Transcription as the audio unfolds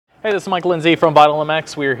Hey, this is Mike Lindsay from Vital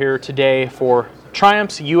MX. We are here today for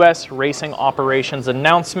Triumph's U.S. Racing Operations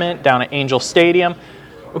announcement down at Angel Stadium.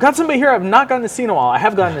 We've got somebody here I've not gotten to see in a while. I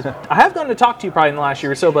have gotten to talk to you probably in the last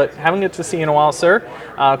year or so, but haven't get to see you in a while, sir.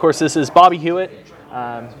 Of course, this is Bobby Hewitt.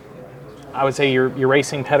 I would say your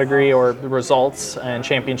racing pedigree or the results and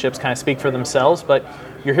championships kind of speak for themselves, but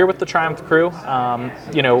you're here with the Triumph crew.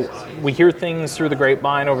 We hear things through the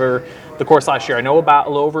grapevine over the course last year. I know about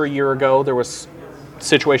a little over a year ago there was a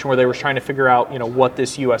situation where they were trying to figure out what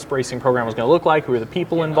this U.S. racing program was going to look like, who were the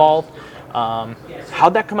people involved.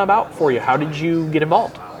 How'd that come about for you? How did you get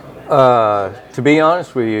involved? To be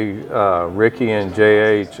honest with you, Ricky and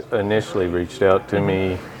JH initially reached out to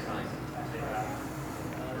me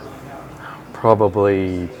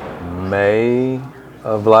probably May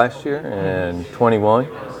of last year in 21,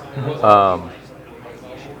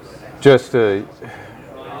 just to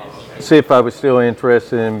see if I was still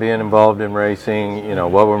interested in being involved in racing,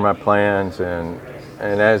 what were my plans, and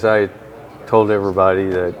as I told everybody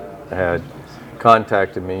that had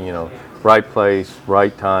contacted me, right place,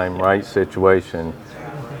 right time, right situation,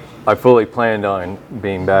 I fully planned on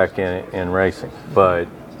being back in racing, but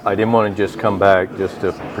I didn't want to just come back just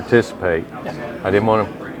to participate. I didn't want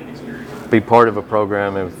to be part of a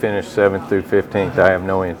program and finish 7th through 15th. I have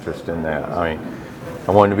no interest in that. I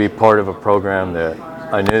wanted to be part of a program that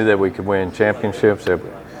I knew that we could win championships, that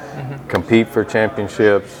compete for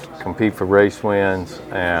championships, compete for race wins,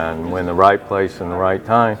 and win the right place and the right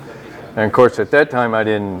time. And of course, at that time, I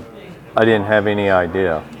didn't have any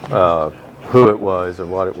idea who it was or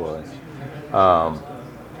what it was.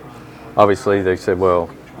 Obviously, they said, well,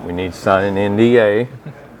 we need to sign an NDA,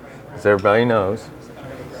 as everybody knows.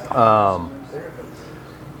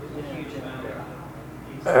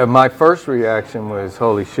 My first reaction was,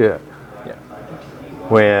 holy shit,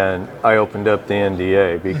 when I opened up the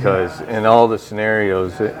NDA, because in all the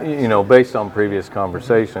scenarios, based on previous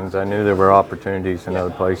conversations, I knew there were opportunities in other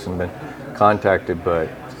places and been contacted, but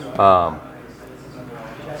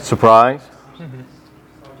surprised,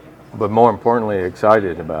 but more importantly,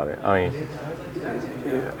 excited about it.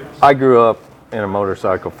 I grew up in a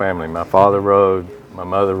motorcycle family. My father rode, my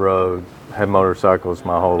mother rode, had motorcycles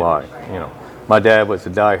my whole life. My dad was a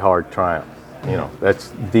diehard Triumph.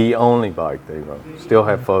 That's the only bike they rode. Still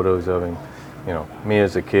have photos of him, me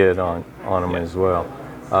as a kid on them as well.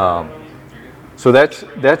 So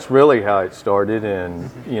that's really how it started,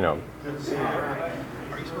 and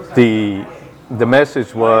the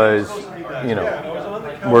message was,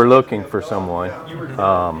 we're looking for someone.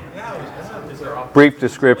 Brief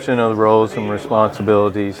description of the roles and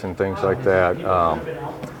responsibilities and things like that.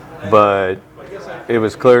 But it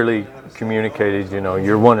was clearly communicated,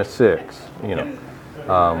 you're one of 6. We're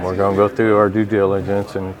going to go through our due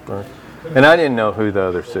diligence, and I didn't know who the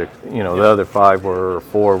other 6, the other 5 were or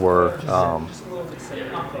 4 were.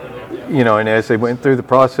 And as they went through the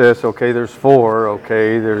process, okay, there's 4,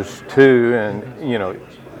 okay, there's 2, and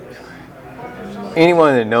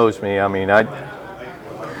anyone that knows me, I'm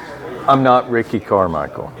not Ricky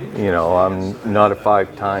Carmichael. I'm not a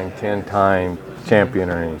 5-time, 10-time champion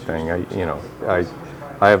or anything.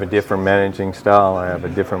 I have a different managing style. I have a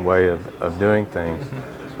different way of doing things.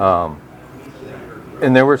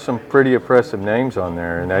 And there were some pretty impressive names on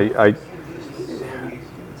there. And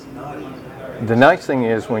the nice thing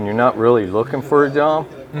is, when you're not really looking for a job,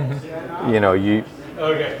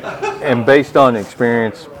 and based on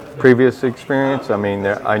experience, previous experience,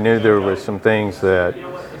 I knew there were some things that,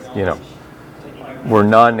 were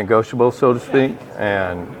non-negotiable, so to speak.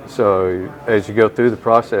 And so as you go through the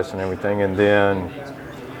process and everything, and then,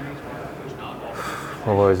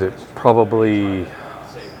 what was it, probably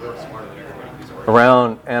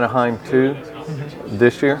around Anaheim 2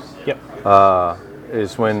 this year,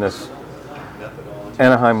 is when this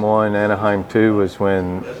Anaheim 1, Anaheim 2 was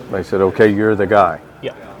when they said, okay, you're the guy.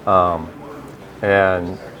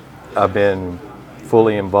 And I've been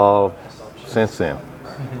fully involved since then.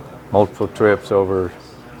 Multiple trips over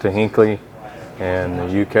to Hinckley and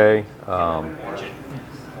the UK,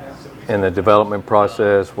 in the development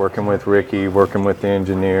process, working with Ricky, working with the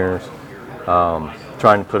engineers,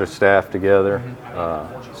 trying to put a staff together.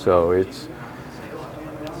 So it's,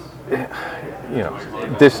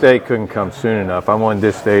 this day couldn't come soon enough. I wanted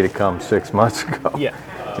this day to come 6 months ago.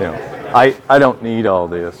 I don't need all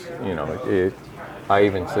this. I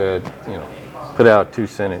even said, put out a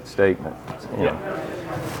 2-sentence statement.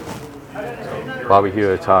 Bobby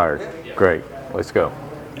Hewitt's hired. Great, let's go.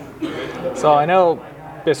 So I know,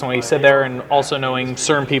 based on what you said there, and also knowing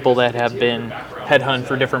certain people that have headhunt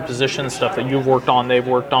for different positions, stuff that you've worked on, they've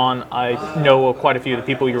worked on. I know quite a few of the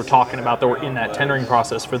people you were talking about that were in that tendering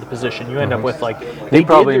process for the position. You end up with like you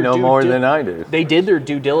probably know more than I do. They did their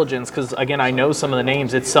due diligence because again, I know some of the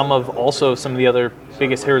names. It's some of the other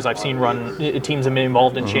biggest hitters I've seen run teams have been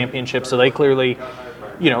involved in championships. So they clearly,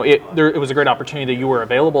 it was a great opportunity that you were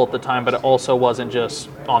available at the time, but it also wasn't just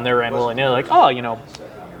on their end willy-nilly like,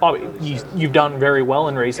 Bobby, you've done very well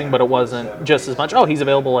in racing, but it wasn't just as much, he's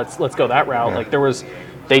available, let's go that route. Yeah. Like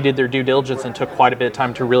they did their due diligence and took quite a bit of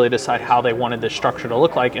time to really decide how they wanted this structure to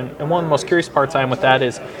look like. And one of the most curious parts I am with that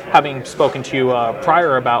is having spoken to you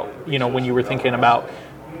prior about, when you were thinking about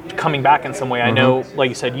coming back in some way. I know, like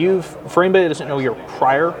you said, for anybody that doesn't know your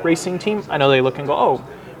prior racing team, I know they look and go,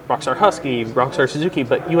 Rockstar Husky, Rockstar Suzuki,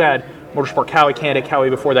 but you had Motorsport Cowie, Canada Cowie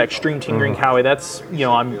before that, Extreme Team Green Cowie. That's,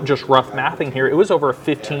 I'm just rough mathing here. It was over a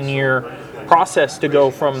 15-year process to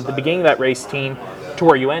go from the beginning of that race team to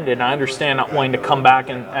where you ended. And I understand not wanting to come back,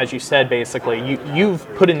 and as you said, basically, you've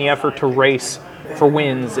put in the effort to race for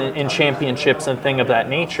wins in championships and thing of that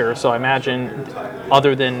nature. So I imagine,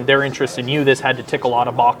 other than their interest in you, this had to tick a lot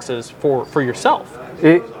of boxes for yourself.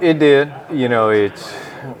 It did. It's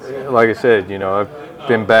like I said.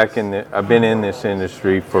 I've been in this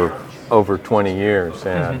industry for over 20 years,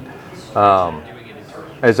 and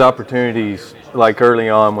as opportunities, like early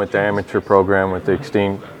on with the amateur program with the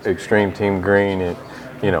Extreme Team Green, it,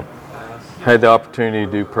 had the opportunity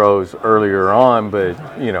to do pros earlier on, but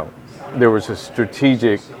there was a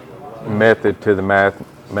strategic method to the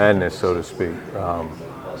madness, so to speak.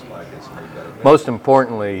 Most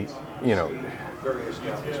importantly,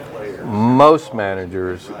 most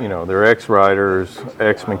managers, they're ex-riders,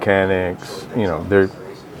 ex-mechanics, they're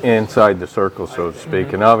inside the circle, so to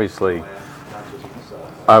speak. And obviously,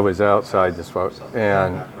 I was outside this,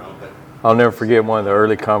 and I'll never forget one of the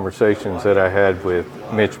early conversations that I had with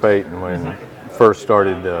Mitch Payton when I first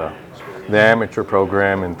started the amateur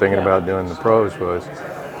program and thinking about doing the pros was,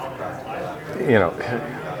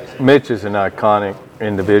 Mitch is an iconic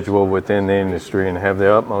individual within the industry and have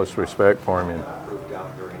the utmost respect for him. And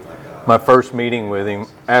my first meeting with him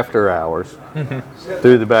after hours,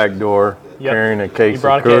 through the back door, carrying a case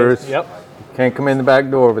of Coors. Yep. Can't come in the back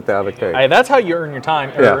door without a case. That's how you earn your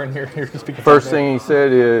time. Earn your First thing he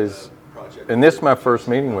said is, and this is my first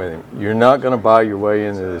meeting with him, you're not going to buy your way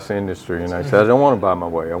into this industry. And I said, I don't want to buy my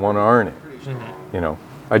way. I want to earn it.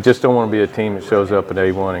 I just don't want to be a team that shows up at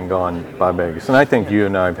A1 and gone by Vegas. And I think you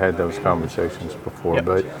and I have had those conversations before. Yep.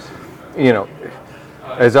 But,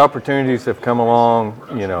 as opportunities have come along,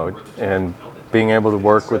 and being able to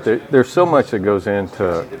work with it, there's so much that goes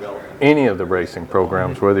into any of the racing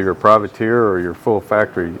programs, whether you're a privateer or you're full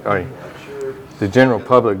factory. The general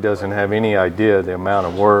public doesn't have any idea the amount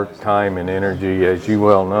of work, time, and energy, as you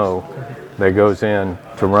well know, that goes in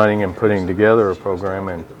to running and putting together a program.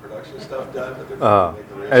 And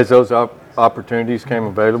as those opportunities came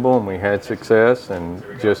available and we had success, and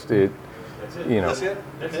just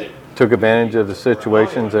took advantage of the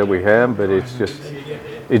situations that we have, but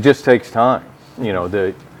it just takes time.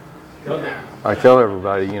 I tell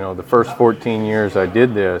everybody, the first 14 years I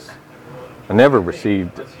did this, I never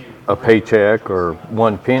received a paycheck or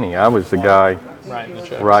one penny. I was the guy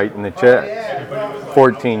writing the checks.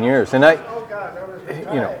 14 years. And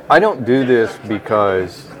I don't do this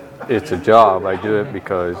because it's a job. I do it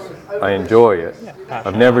because I enjoy it.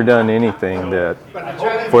 I've never done anything that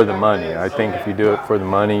for the money. I think if you do it for the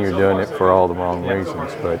money, you're doing it for all the wrong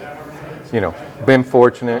reasons. But, been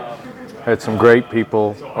fortunate, had some great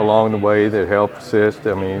people along the way that helped assist.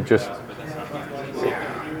 I mean,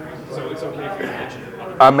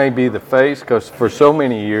 I may be the face because for so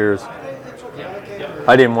many years,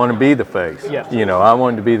 I didn't want to be the face. I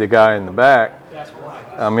wanted to be the guy in the back.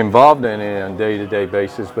 I'm involved in it on a day-to-day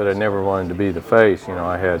basis, but I never wanted to be the face.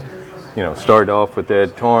 I had, started off with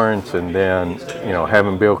Ed Torrance, and then,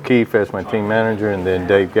 having Bill Keefe as my team manager, and then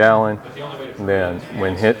Dave Gallen. And then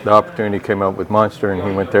when the opportunity came up with Munster and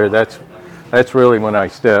he went there, that's really when I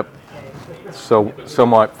stepped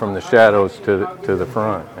somewhat from the shadows to the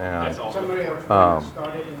front, and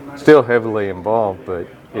still heavily involved, but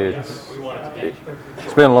it's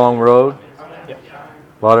been a long road.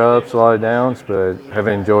 A lot of ups, a lot of downs, but have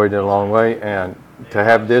enjoyed it a long way. And to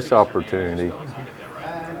have this opportunity,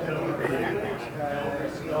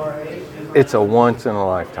 it's a once in a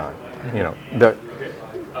lifetime.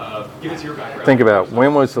 Think about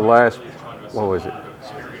when was the last, what was it?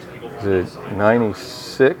 Was it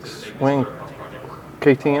 96 when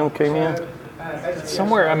KTM came in?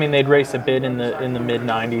 Somewhere, they'd race a bit in the mid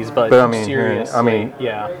 '90s, but seriously,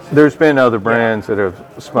 there's been other brands that have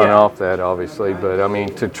spun off that, obviously, but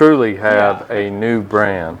to truly have a new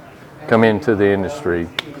brand come into the industry,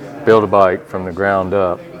 build a bike from the ground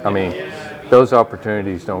up. I mean, those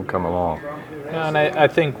opportunities don't come along. Yeah, and I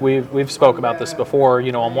think we've spoke about this before.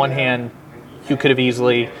 You know, on one hand, you could have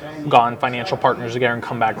easily gone financial partners together and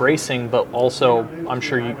come back racing, but also I'm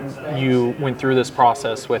sure you went through this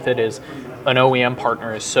process with it. Is an OEM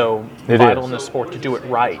partner is so vital in the sport to do it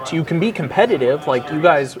right. You can be competitive, like you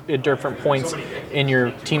guys at different points in your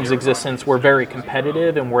team's existence were very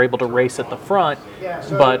competitive and were able to race at the front,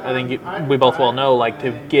 but I think we both well know, like, to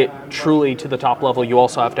get truly to the top level, you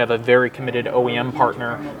also have to have a very committed OEM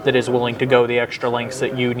partner that is willing to go the extra lengths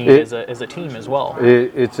that you need as a team as well.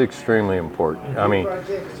 It's extremely important. I mean,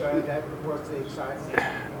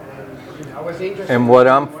 and what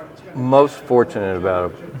I'm most fortunate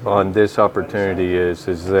about on this opportunity is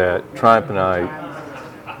that Triumph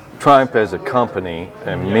as a company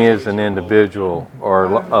and me as an individual are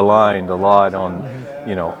aligned a lot on,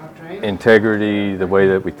 you know, integrity, the way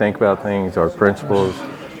that we think about things, our principles,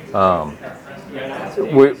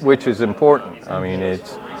 which is important. I mean,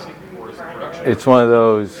 it's one of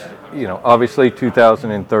those, you know, obviously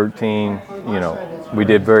 2013, you know, we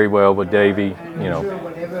did very well with Davey, you know,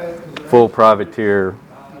 full privateer,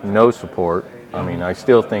 no support. I mean, I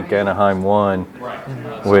still think Anaheim 1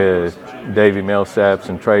 with Davey Millsaps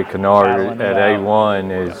and Trey Kennard at A1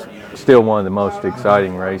 is still one of the most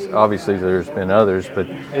exciting races. Obviously, there's been others, but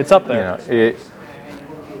it's up there. You know,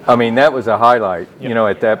 I mean, that was a highlight, you know,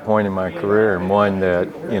 at that point in my career, and one that,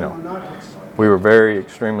 you know, we were very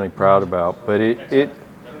extremely proud about. But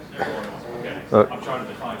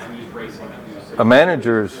a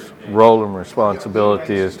manager's role and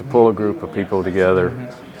responsibility is to pull a group of people together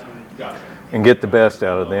and get the best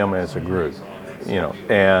out of them as a group, you know,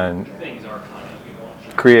 and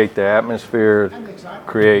create the atmosphere,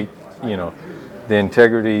 create, you know, the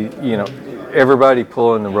integrity, you know, everybody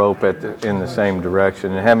pulling the rope in the same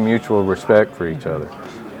direction and have mutual respect for each other.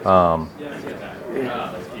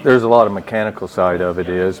 There's a lot of mechanical side of it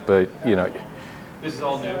is, but, you know,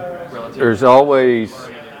 there's always,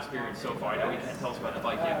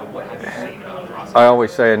 I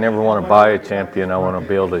always say I never want to buy a champion, I want to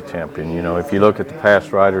build a champion. You know, if you look at the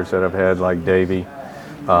past riders that I've had, like Davey,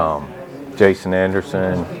 Jason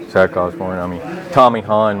Anderson, Zach Osborne, I mean, Tommy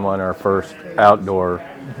Hahn won our first outdoor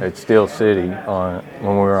at Steel City when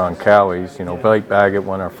we were on Cowie's. You know, Blake Baggett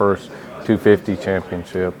won our first 250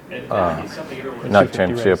 championship,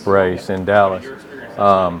 race in Dallas.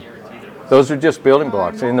 Those are just building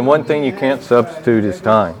blocks. And the one thing you can't substitute is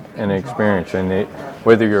time and experience. And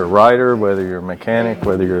whether you're a rider, whether you're a mechanic,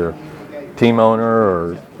 whether you're a team owner,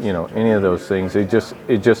 or, you know, any of those things, it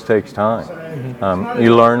just takes time.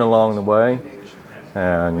 You learn along the way,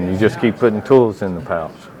 and you just keep putting tools in the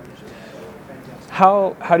pouch.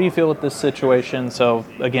 How do you feel with this situation? So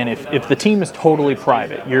again, if the team is totally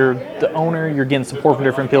private, you're the owner, you're getting support from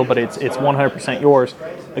different people, but it's 100% yours.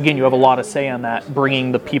 Again, you have a lot of say on that,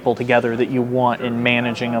 bringing the people together that you want and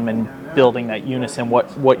managing them and building that unison,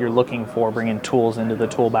 what you're looking for, bringing tools into the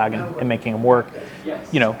tool bag and making them work.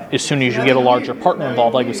 You know, as soon as you get a larger partner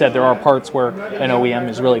involved, like you said, there are parts where an OEM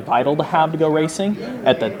is really vital to have to go racing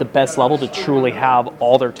at the best level to truly have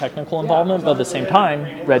all their technical involvement, but at the same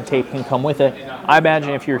time, red tape can come with it. I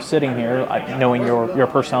imagine if you're sitting here, knowing your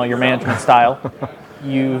personnel, your management style,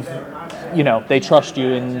 they trust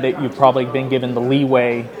you, and that you've probably been given the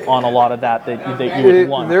leeway on a lot of that you would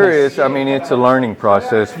want. There is. I mean, it's a learning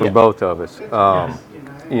process for both of us.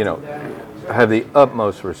 You know, I have the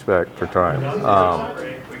utmost respect for Triumph.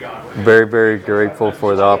 Very, very grateful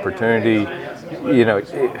for the opportunity. You know,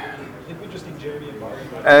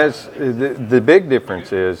 as the big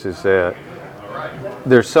difference is that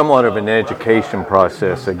there's somewhat of an education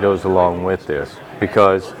process that goes along with this,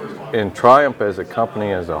 because in Triumph as a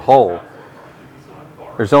company as a whole,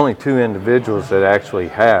 there's only two individuals that actually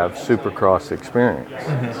have Supercross experience,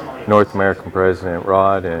 North American President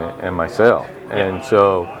Rod and myself. And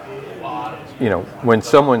so, you know, when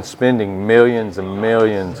someone's spending millions and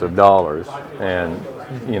millions of dollars and,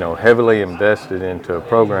 you know, heavily invested into a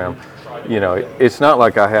program, you know, it's not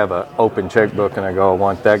like I have an open checkbook and I go, I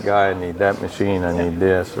want that guy, I need that machine, I need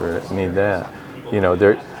this, or I need that. You know,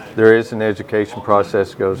 there is an education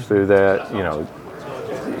process that goes through that. You know,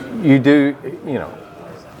 you know,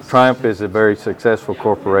 Triumph is a very successful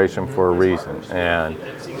corporation for a reason, and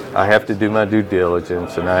I have to do my due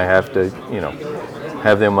diligence, and I have to, you know,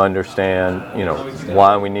 have them understand, you know,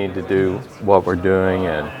 why we need to do what we're doing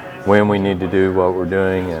and when we need to do what we're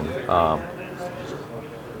doing, and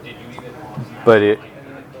but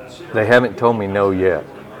they haven't told me no yet.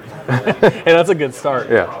 Hey, that's a good start.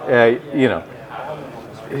 Yeah, you know,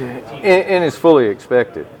 and it's fully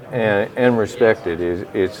expected. and respected.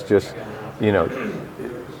 It's just, you know,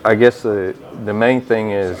 I guess the main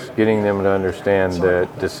thing is getting them to understand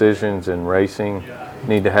that decisions in racing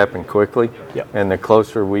need to happen quickly. Yep. And the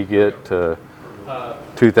closer we get to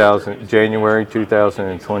January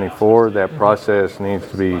 2024, that process needs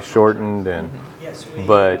to be shortened.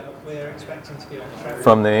 But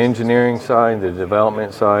from the engineering side, the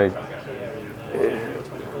development side,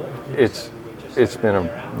 it's been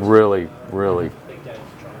a really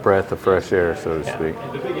breath of fresh air, so to speak.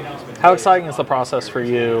 How exciting is the process for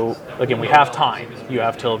you? Again, we have time. You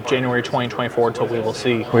have till January 2024 till we will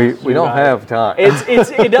see. We don't have time.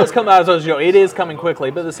 It does come out as it is coming quickly,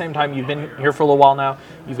 but at the same time, you've been here for a little while now.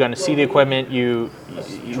 You've gotten to see the equipment. You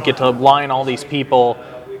get to line all these people.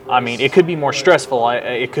 I mean, it could be more stressful.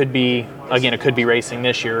 It could be racing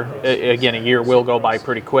this year. Again, a year will go by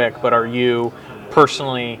pretty quick. But are you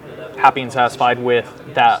personally happy and satisfied with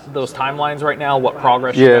those timelines right now? What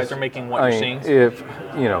progress you guys are making? What you're seeing? If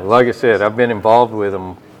like I said, I've been involved with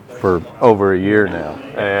them for over a year now,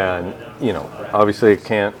 and obviously I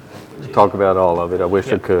can't talk about all of it. I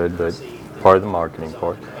wish I could, but part of the marketing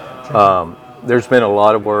part. There's been a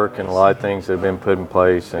lot of work and a lot of things that have been put in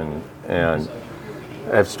place, and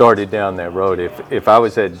have started down that road. If I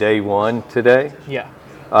was at day one today,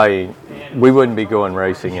 we wouldn't be going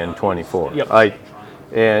racing in 24. Yep.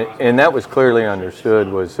 And that was clearly understood,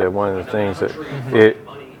 was that one of the things that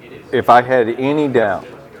if I had any doubt,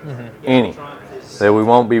 that we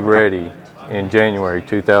won't be ready in January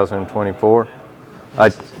 2024,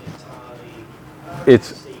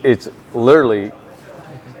 it's literally,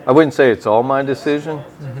 I wouldn't say it's all my decision,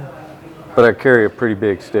 but I carry a pretty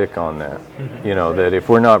big stick on that. That if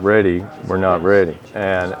we're not ready, we're not ready.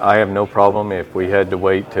 And I have no problem if we had to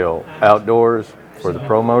wait till outdoors for the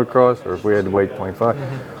pro motocross, or if we had to wait 25.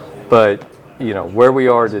 But where we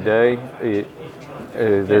are today,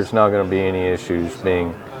 there's not going to be any issues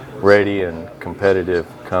being ready and competitive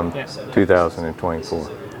come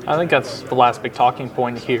 2024. I think that's the last big talking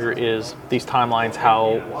point here is these timelines,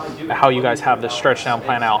 how you guys have this stretched down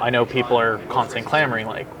plan out. I know people are constantly clamoring,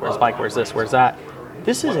 like, where's bike, where's this, where's that.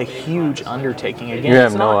 This is a huge undertaking. Again, you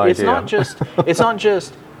have no idea. It's not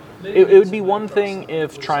just. It would be one thing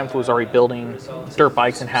if Triumph was already building dirt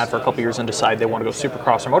bikes and had for a couple years and decide they want to go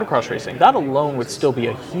supercross or motocross racing. That alone would still be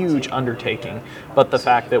a huge undertaking. But the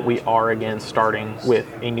fact that we are, again, starting with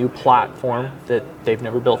a new platform that they've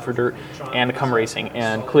never built for dirt and to come racing,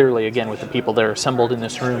 and clearly, again, with the people that are assembled in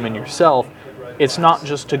this room and yourself, it's not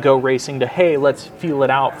just to go racing to, hey, let's feel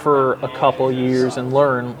it out for a couple years and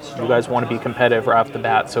learn. You guys want to be competitive right off the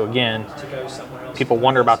bat. So, again, people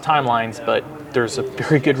wonder about timelines, but there's a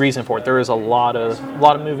very good reason for it. There is a lot of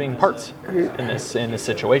moving parts in this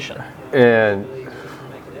situation. And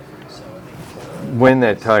when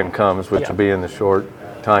that time comes, which will be in the short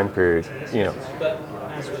time period,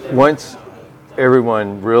 once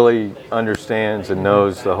everyone really understands and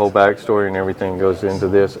knows the whole backstory and everything goes into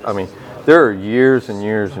this, I mean, there are years and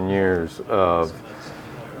years and years of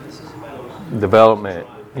development,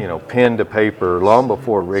 pen to paper, long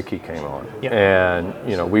before Ricky came on. Yep.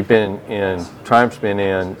 And, we've been in, Triumph's been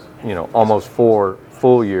in, almost 4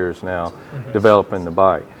 full years now developing the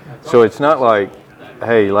bike. So it's not like,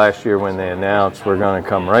 hey, last year when they announced we're going to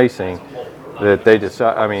come racing, that they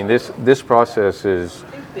decide, I mean, this process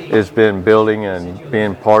has been building and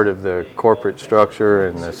being part of the corporate structure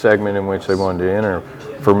and the segment in which they wanted to enter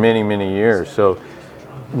for many, many years. So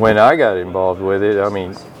when I got involved with it, I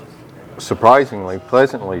mean, surprisingly,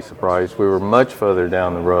 pleasantly surprised, we were much further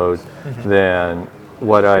down the road than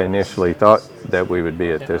what I initially thought that we would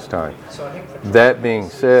be at this time. That being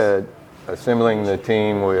said, assembling the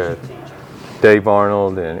team with Dave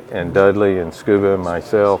Arnold and Dudley and Scuba and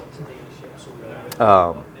myself,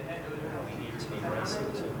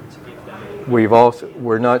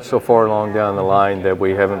 we're not so far along down the line that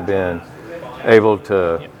we haven't been able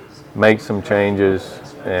to make some changes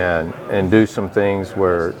and do some things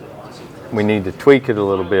where we need to tweak it a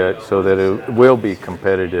little bit so that it will be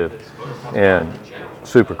competitive in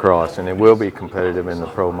Supercross and it will be competitive in the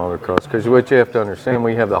pro motocross. Because what you have to understand,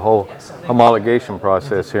 we have the whole homologation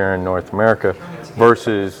process here in North America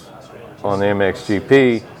versus on the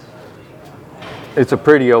MXGP. It's a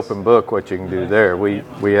pretty open book what you can do there. We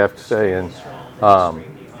have to say, and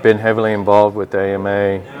been heavily involved with the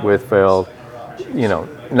AMA, with Feld,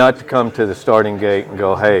 not to come to the starting gate and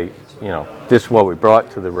go, hey, this is what we brought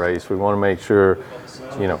to the race. We want to make sure,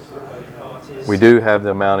 we do have the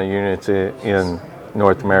amount of units in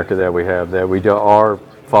North America that we have, that we are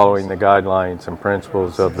following the guidelines and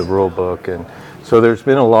principles of the rule book. And so there's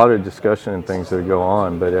been a lot of discussion and things that go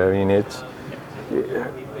on, but I mean,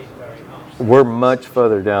 we're much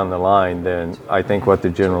further down the line than I think what the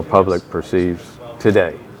general public perceives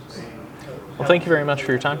today. Well, thank you very much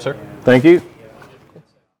for your time, sir. Thank you.